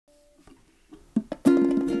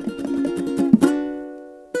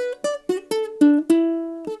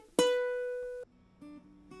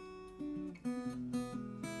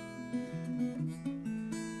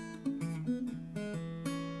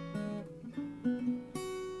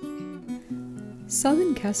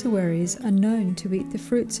Southern cassowaries are known to eat the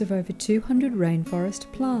fruits of over 200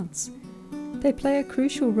 rainforest plants. They play a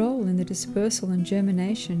crucial role in the dispersal and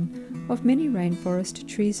germination of many rainforest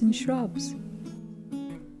trees and shrubs.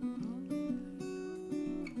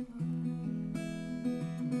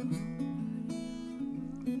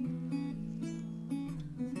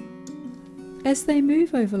 As they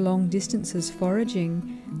move over long distances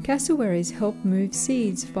foraging, cassowaries help move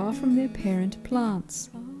seeds far from their parent plants.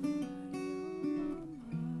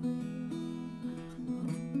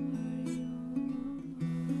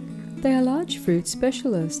 They are large fruit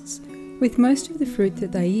specialists, with most of the fruit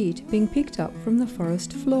that they eat being picked up from the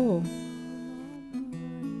forest floor.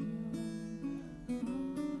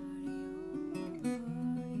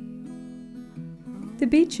 The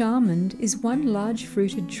beech almond is one large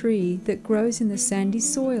fruited tree that grows in the sandy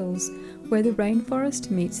soils where the rainforest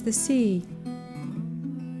meets the sea.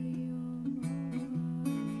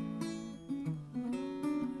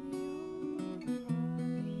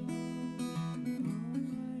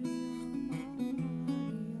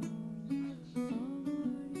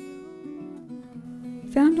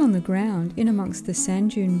 Found on the ground in amongst the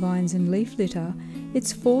sand dune vines and leaf litter,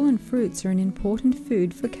 its fallen fruits are an important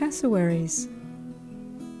food for cassowaries.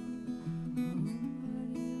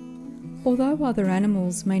 Although other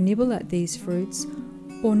animals may nibble at these fruits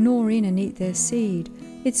or gnaw in and eat their seed,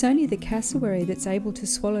 it's only the cassowary that's able to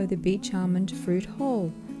swallow the beech almond fruit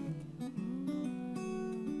whole.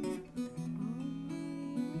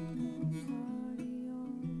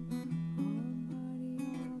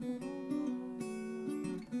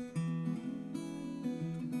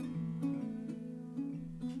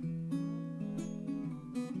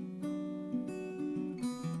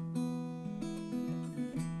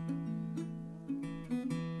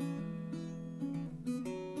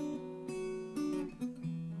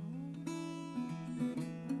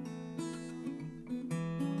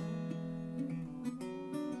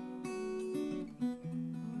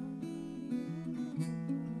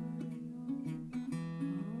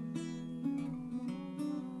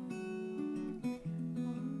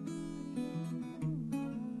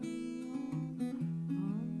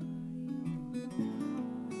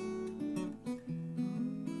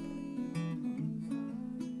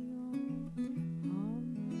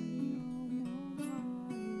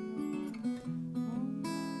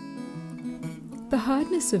 The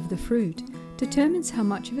hardness of the fruit determines how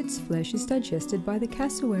much of its flesh is digested by the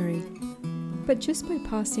cassowary. But just by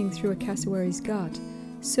passing through a cassowary's gut,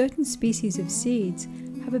 certain species of seeds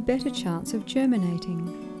have a better chance of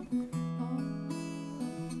germinating.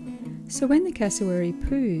 So when the cassowary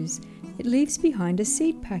poos, it leaves behind a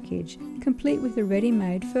seed package, complete with a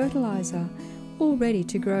ready-made fertiliser, all ready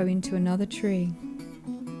to grow into another tree.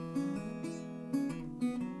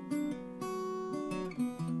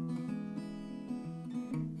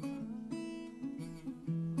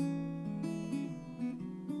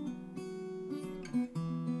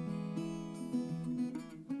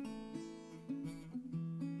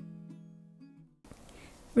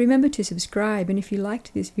 Remember to subscribe, and if you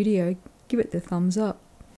liked this video, give it the thumbs up.